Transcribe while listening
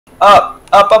Up,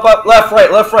 left,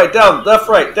 right, down, left,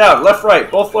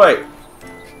 right, both right.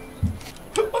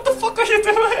 What the fuck are you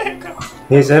doing?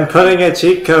 He's inputting a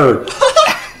cheat code. Destroy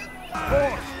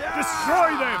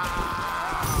them!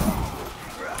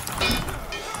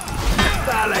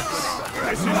 Alex!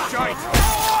 This is shite!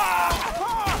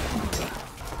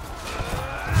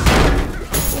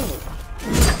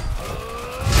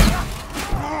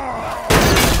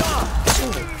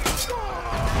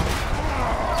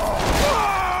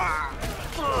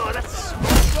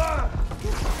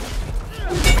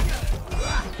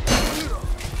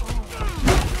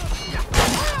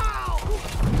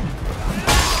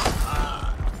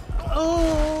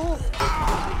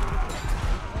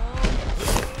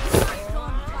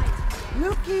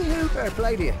 Looky who fair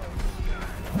play to you.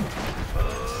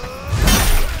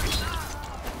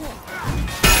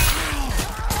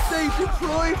 They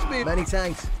deprived me. Many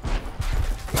thanks.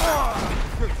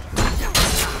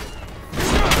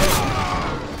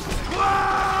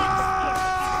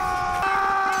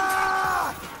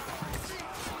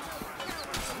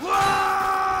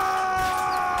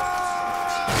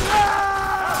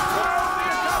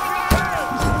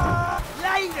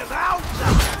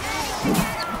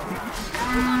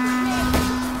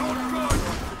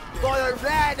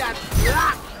 Red and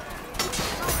black!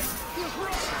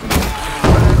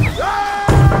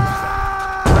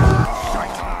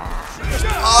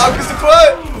 Ah, Mr.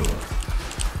 Quiet!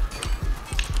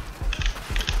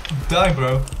 I'm dying,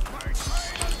 bro.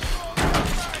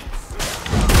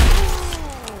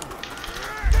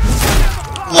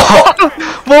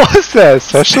 What was that?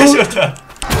 Special? Special attack.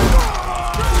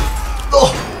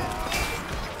 Oh!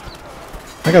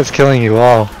 That guy's killing you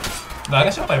all. No, I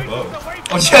got shot by a bow. Oh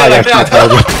Oh, yeah, like yeah,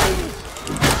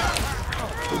 that!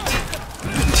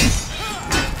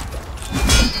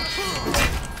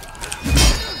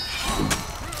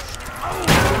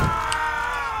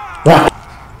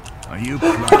 Are you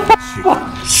playing chicken?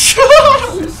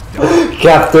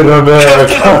 Captain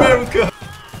America. America!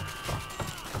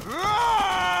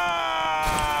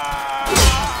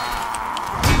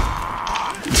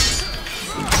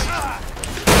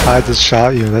 I just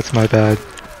shot you, that's my bad.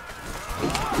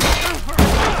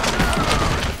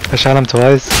 I shot him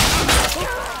twice.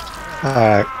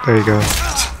 Alright, there you go.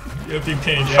 You're being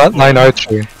pained. Frontline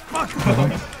archery.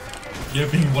 You're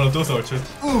being one of those archers.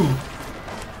 Ooh!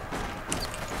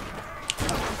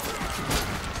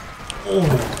 Oh!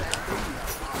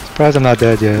 Surprised I'm not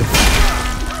dead yet.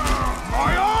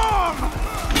 My arm!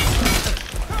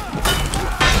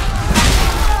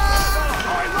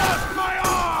 I lost my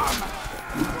arm!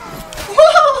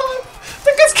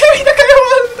 That guy's carrying the guy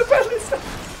around in the palace!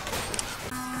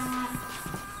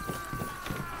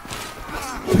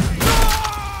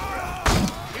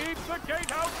 Keep the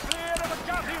gatehouse clear of the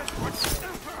Gathians!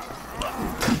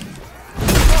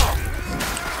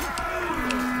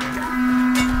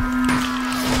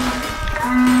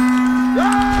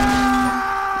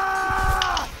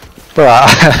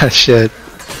 Bruh, shit.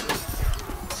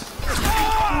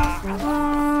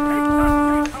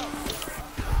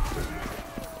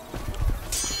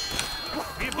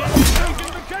 Keep the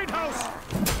taking the gatehouse!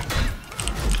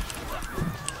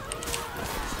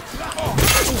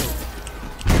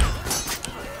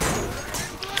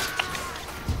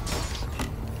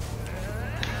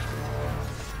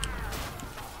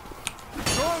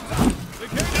 The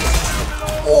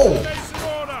gatehouse is in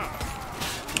order!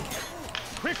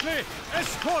 Quickly,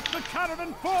 escort the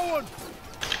caravan forward!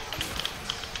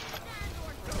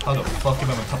 How the fuck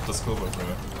am I on top of the scoreboard, bro?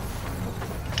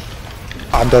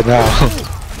 I'm dead now.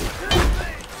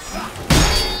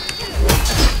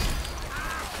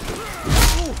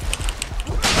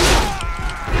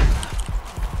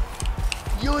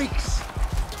 Yikes!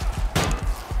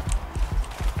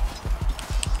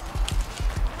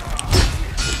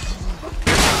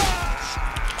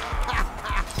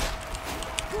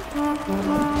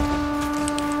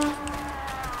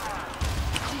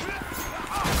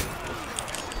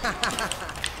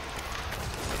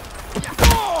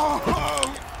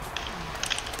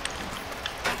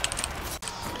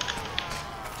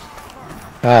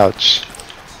 Ouch.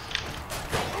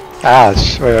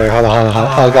 Ouch. Wait, hold on.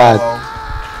 Oh god.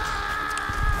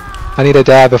 I need a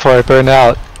dab before I burn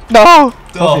out. No!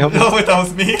 Oh, Help me. no, wait, that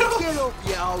was me? Get up,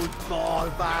 you old ball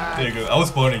bag! There you go, I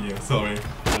was burning you, sorry.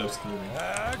 I love screaming.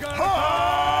 Attack!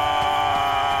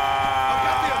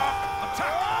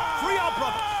 Free our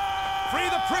brothers! Free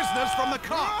the prisoners from the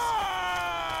carts!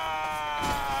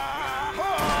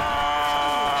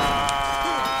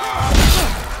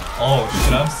 Oh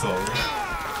shit, I'm sorry.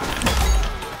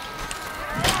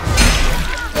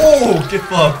 Oh, get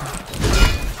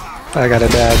fucked. I got a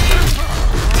dab.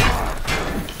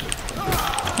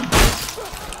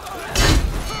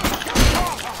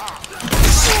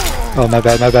 Oh, my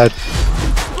bad, my bad.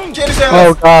 Get his ass!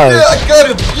 Oh, God. Yeah, I got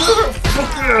him! Yeah!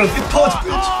 Fuck yeah! Get punched,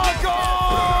 bitch!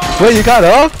 Wait, you got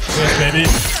up? Yes, baby.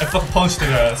 I fucking punched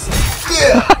their ass.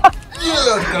 Yeah!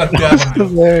 Yeah! God damn him.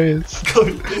 Hilarious. Go,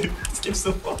 dude. This game's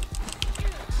so fun.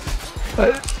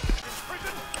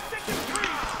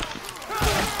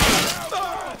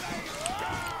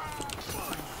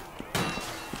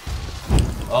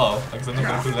 Oh, I guess I'm not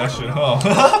gonna do that shit, huh?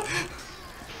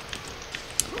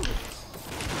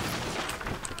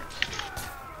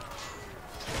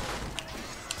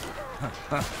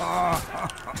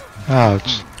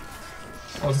 Ouch.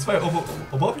 Oh, is this fight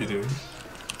above you, dude?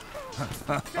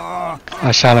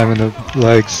 I shot him in the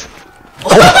legs. He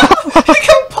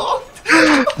got pumped!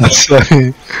 That's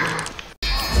funny.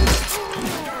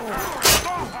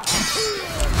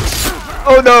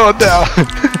 Oh no, I'm down!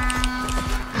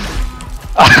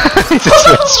 He just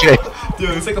went straight.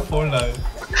 Dude, it's like a phone line.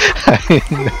 I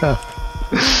know.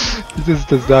 He just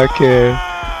does not care.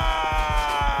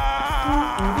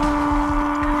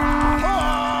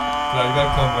 No, you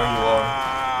gotta come where you are.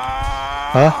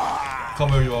 Huh? Come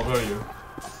where you are, where are you?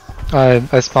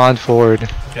 I spawned forward.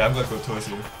 Okay, I'm gonna go towards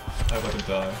you. I'm about to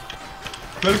die.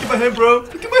 Bro, look at my head, bro!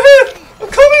 Look at my head! I'm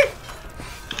coming!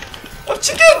 I'm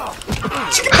chicken!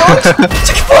 Chicken punch!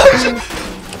 Chicken punch!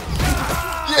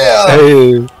 Yeah!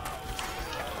 Hey!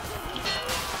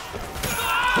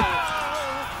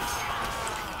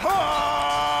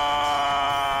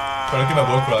 Bro, look at my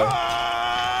war cry.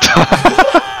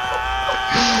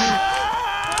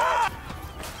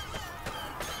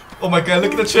 Oh my god,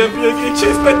 look at the champion getting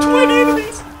chased by 20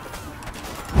 enemies!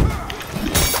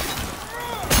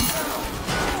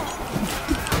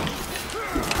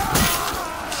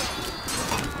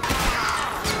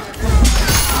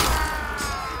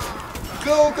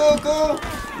 Go, go, go!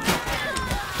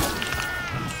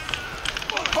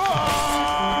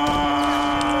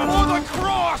 For the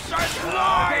cross and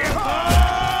life!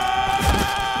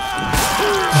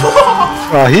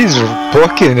 Oh, he's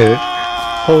booking it.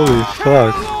 Holy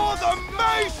fuck. For the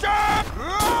Mason!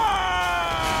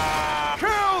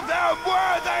 Kill them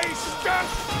where they stand!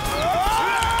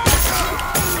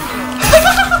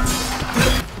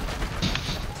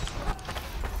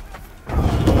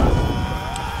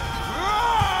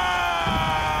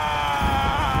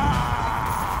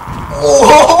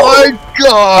 Oh my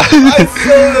god! I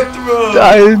saw the throw!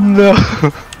 I know.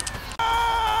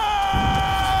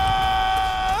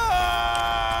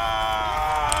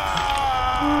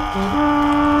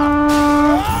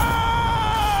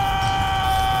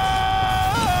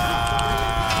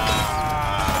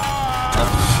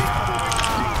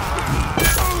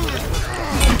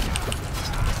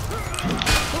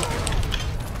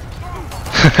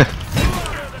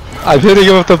 I'm hitting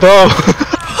him with the bow.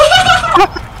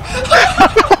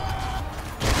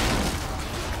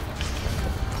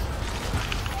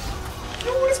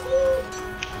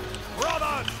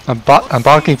 I'm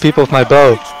bonking people with my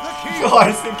bow. Oh, I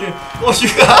was thinking, oh, you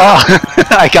got Oh,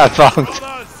 I got bonked.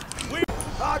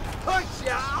 I'll punch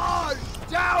you all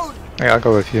down! Yeah, I'll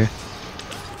go with you.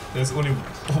 There's only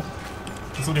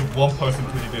one person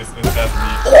doing this, and that's me.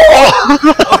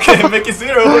 Okay, make it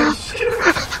 0. Holy shit.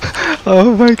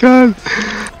 Oh my god.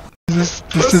 Just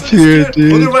disappeared, On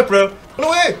dude. your right, bro. Run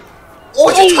away! Oh,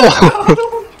 you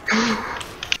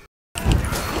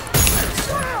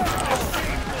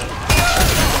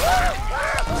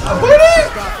I'm winning!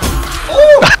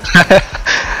 Oh!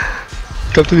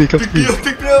 Come to me, come to me.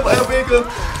 Pick me up, I have bacon.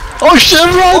 Oh shit,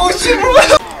 run! Oh shit,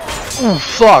 run! Oh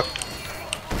fuck.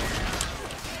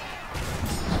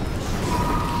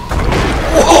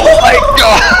 Oh my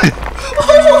god!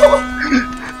 Where'd you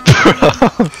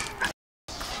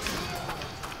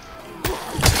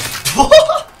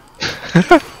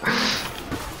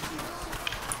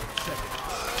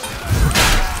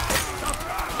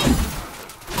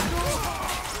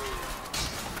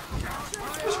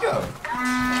go?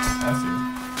 I see.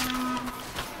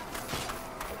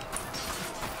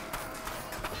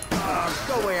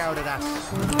 Go way out of that.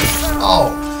 Oh!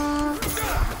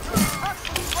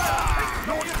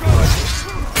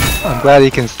 I'm glad he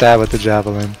can stab with the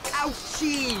javelin.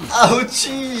 Ouchie!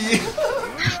 Ouchie!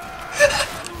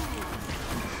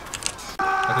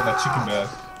 I got my chicken back.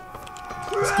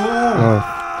 Let's go! Oh.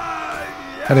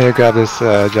 I need to grab this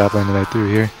javelin that I threw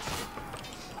here.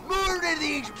 Murder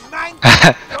these manx!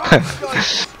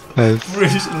 Nice.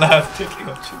 British laugh picking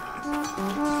up chicken.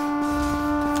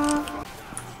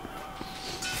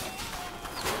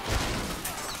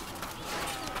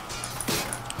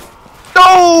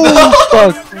 No!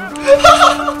 Fuck!